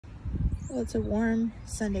Well, it's a warm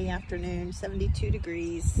Sunday afternoon, 72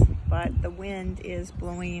 degrees, but the wind is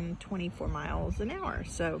blowing 24 miles an hour,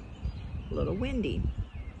 so a little windy.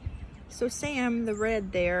 So Sam, the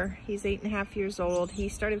red there, he's 8.5 years old. He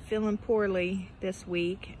started feeling poorly this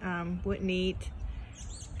week, wouldn't eat,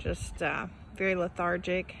 just very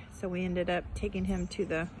lethargic. So we ended up taking him to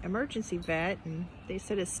the emergency vet, and they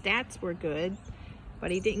said his stats were good, but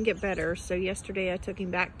he didn't get better. So yesterday I took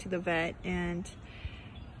him back to the vet and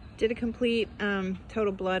did a complete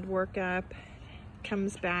total blood workup.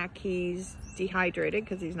 Comes back, he's dehydrated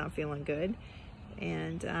because he's not feeling good,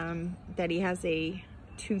 and that he has a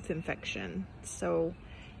tooth infection. So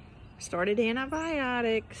started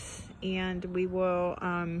antibiotics, and we will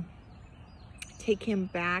take him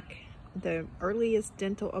back. The earliest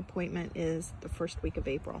dental appointment is the first week of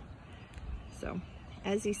April. So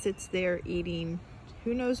as he sits there eating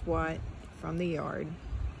who knows what from the yard,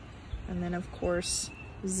 and then of course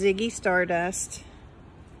Ziggy Stardust,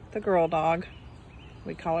 the girl dog.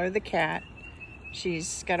 We call her the cat.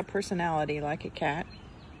 She's got a personality like a cat.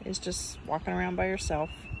 Is just walking around by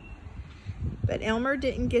herself. But Elmer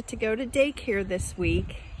didn't get to go to daycare this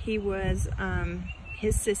week. He was,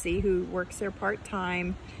 his sissy, who works there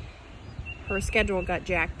part-time, her schedule got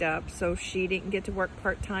jacked up, so she didn't get to work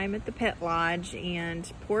part-time at the pet lodge,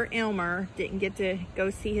 and poor Elmer didn't get to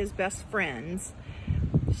go see his best friends.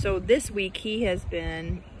 So this week he has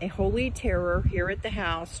been a holy terror here at the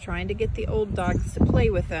house, trying to get the old dogs to play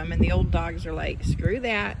with him, and the old dogs are like, screw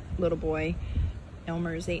that, little boy.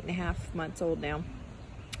 Elmer is 8.5 months old now.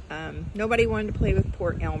 Nobody wanted to play with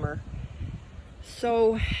poor Elmer.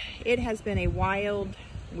 So it has been a wild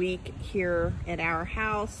week here at our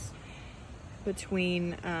house,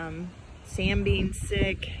 between Sam being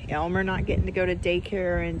sick, Elmer not getting to go to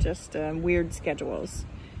daycare, and just weird schedules.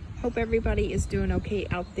 Hope everybody is doing okay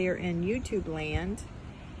out there in YouTube land,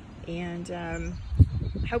 and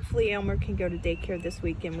hopefully Elmer can go to daycare this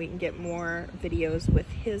week and we can get more videos with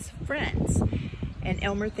his friends. And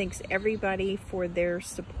Elmer thanks everybody for their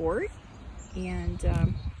support,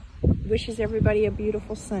 and wishes everybody a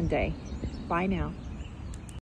beautiful Sunday. Bye now.